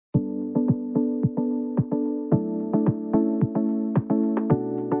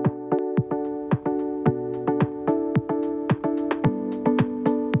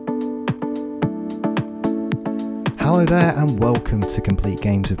Hello there and welcome to Complete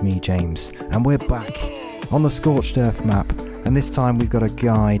Games with me, James, and we're back on the Scorched Earth map, and this time we've got a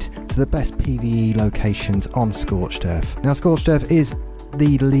guide to the best PVE locations on Scorched Earth. Now Scorched Earth is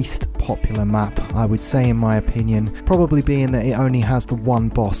the least popular map, I would say, in my opinion, probably being that it only has the one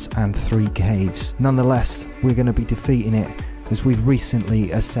boss and 3 caves. Nonetheless, we're going to be defeating it as we've recently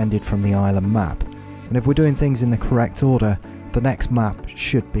ascended from the island map, and if we're doing things in the correct order, the next map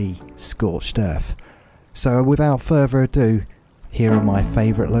should be Scorched Earth. So without further ado, here are my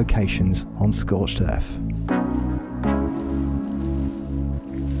favourite locations on Scorched Earth.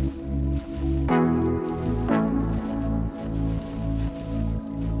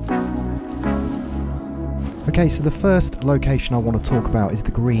 Okay, so the first location I want to talk about is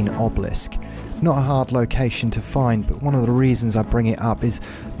the Green Obelisk. Not a hard location to find, but one of the reasons I bring it up is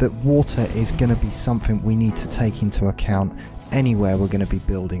that water is going to be something we need to take into account anywhere we're going to be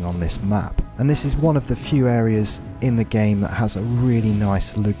building on this map. And this is one of the few areas in the game that has a really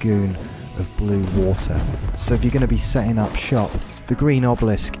nice lagoon of blue water. So if you're going to be setting up shop, the Green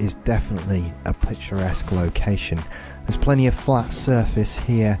Obelisk is definitely a picturesque location. There's plenty of flat surface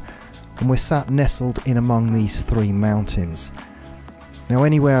here, and we're sat nestled in among these 3 mountains. Now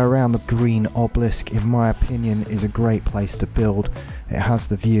anywhere around the Green Obelisk, in my opinion, is a great place to build. It has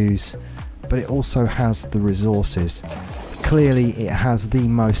the views, but it also has the resources. Clearly it has the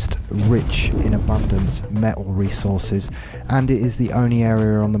most rich in abundance metal resources, and it is the only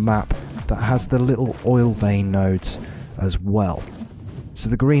area on the map that has the little oil vein nodes as well. So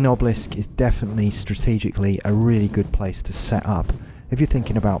the Green Obelisk is definitely strategically a really good place to set up if you're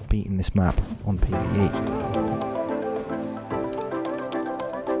thinking about beating this map on PvE.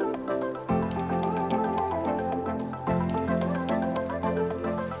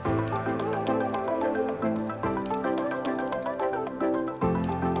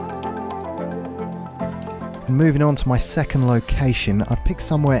 Moving on to my second location, I've picked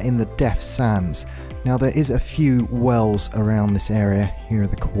somewhere in the Death Sands. Now there is a few wells around this area. Here are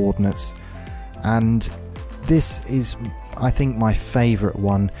the coordinates, and this is, I think, my favourite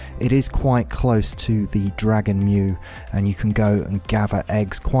one. It is quite close to the Dragon Mew, and you can go and gather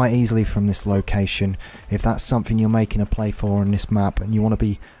eggs quite easily from this location if that's something you're making a play for on this map and you want to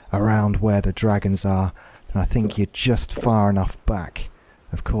be around where the dragons are. And I think you're just far enough back.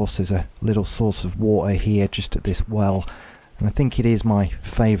 Of course, there's a little source of water here just at this well, and I think it is my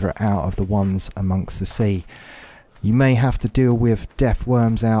favourite out of the ones amongst the sea. You may have to deal with death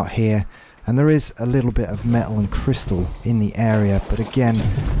worms out here, and there is a little bit of metal and crystal in the area, but again,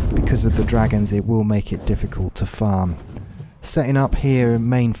 because of the dragons, it will make it difficult to farm. Setting up here,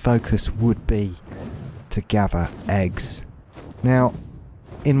 main focus would be to gather eggs. Now,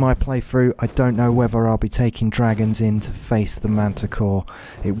 in my playthrough, I don't know whether I'll be taking dragons in to face the manticore.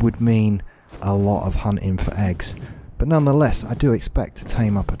 It would mean a lot of hunting for eggs, but nonetheless I do expect to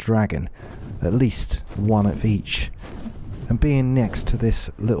tame up a dragon, at least one of each. And being next to this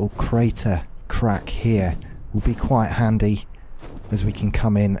little crater crack here will be quite handy, as we can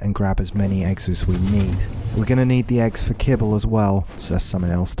come in and grab as many eggs as we need. We're going to need the eggs for kibble as well, so that's something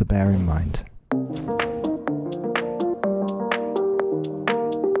else to bear in mind.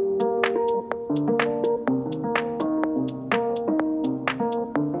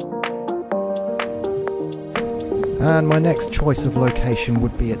 And my next choice of location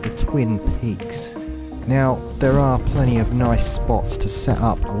would be at the Twin Peaks. Now, there are plenty of nice spots to set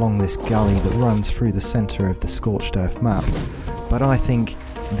up along this gully that runs through the centre of the Scorched Earth map, but I think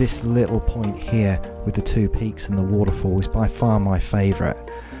this little point here with the 2 peaks and the waterfall is by far my favourite.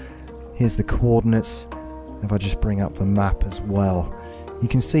 Here's the coordinates. If I just bring up the map as well, you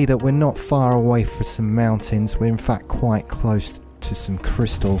can see that we're not far away from some mountains. We're in fact quite close to some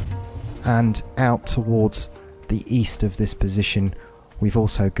crystal, and out towards the east of this position we've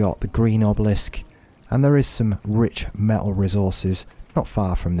also got the Green Obelisk, and there is some rich metal resources not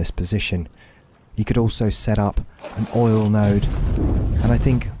far from this position. You could also set up an oil node, and I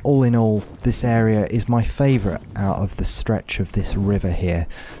think all in all this area is my favourite out of the stretch of this river here.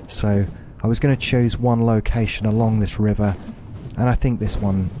 So I was going to choose one location along this river, and I think this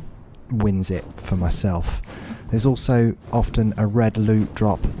one wins it for myself. There's also often a red loot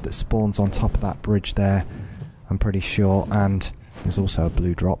drop that spawns on top of that bridge there, I'm pretty sure, and there's also a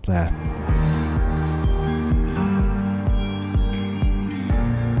blue drop there.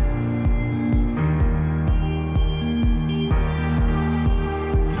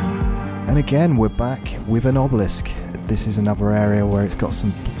 And again, we're back with an obelisk. This is another area where it's got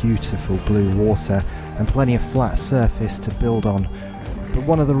some beautiful blue water and plenty of flat surface to build on. But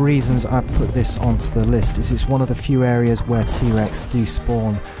one of the reasons I've put this onto the list is it's one of the few areas where T-Rex do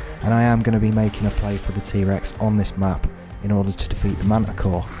spawn and I am going to be making a play for the T-Rex on this map in order to defeat the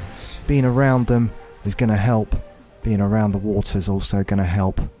Manticore. Being around them is going to help, being around the water is also going to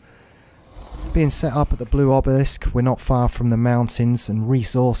help. Being set up at the Blue Obelisk, we're not far from the mountains, and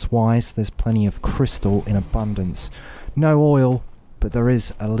resource wise there's plenty of crystal in abundance. No oil, but there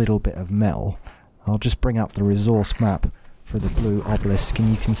is a little bit of metal. I'll just bring up the resource map for the Blue Obelisk and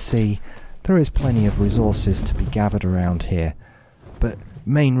you can see there is plenty of resources to be gathered around here. But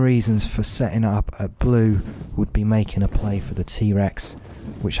main reasons for setting up at Blue would be making a play for the T-Rex,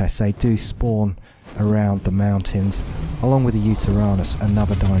 which I say do spawn around the mountains, along with the Uteranus,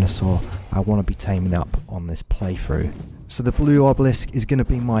 another dinosaur I want to be taming up on this playthrough. So the Blue Obelisk is going to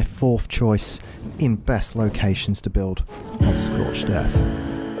be my fourth choice in best locations to build on Scorched Earth.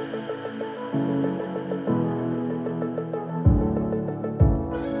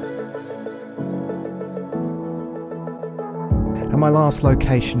 And my last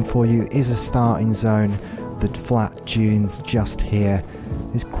location for you is a starting zone. The flat dunes just here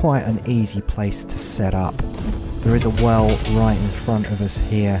is quite an easy place to set up. There is a well right in front of us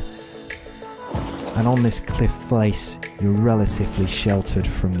here, and on this cliff face you're relatively sheltered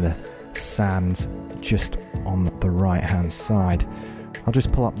from the sands just on the right hand side. I'll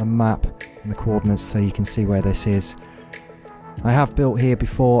just pull up the map and the coordinates so you can see where this is. I have built here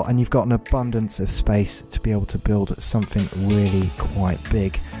before and you've got an abundance of space to be able to build something really quite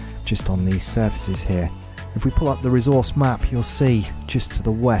big just on these surfaces here. If we pull up the resource map, you'll see just to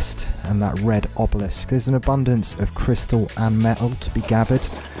the west and that red obelisk there's an abundance of crystal and metal to be gathered,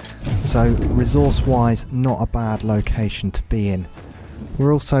 so resource wise not a bad location to be in.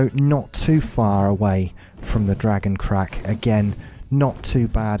 We're also not too far away from the dragon crack, again not too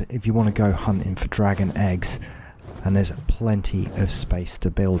bad if you want to go hunting for dragon eggs, and there's plenty of space to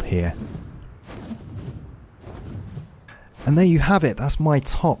build here. And there you have it, that's my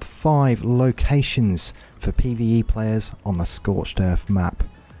top 5 locations for PvE players on the Scorched Earth map.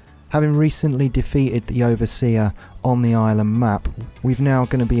 Having recently defeated the Overseer on the island map, we're now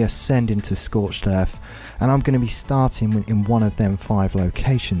going to be ascending to Scorched Earth, and I'm going to be starting in one of them 5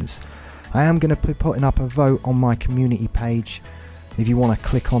 locations. I am going to be putting up a vote on my community page. If you want to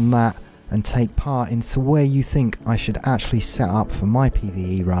click on that and take part into where you think I should actually set up for my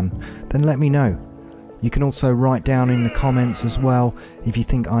PvE run, then let me know. You can also write down in the comments as well if you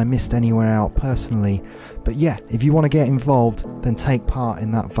think I missed anywhere out personally. But yeah, if you want to get involved, then take part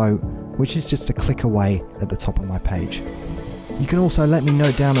in that vote, which is just a click away at the top of my page. You can also let me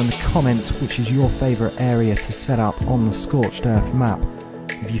know down in the comments which is your favourite area to set up on the Scorched Earth map.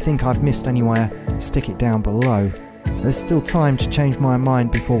 If you think I've missed anywhere, stick it down below. There's still time to change my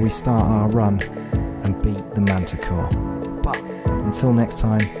mind before we start our run and beat the Manticore. But until next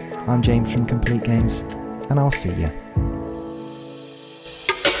time, I'm James from Complete Games, and I'll see you.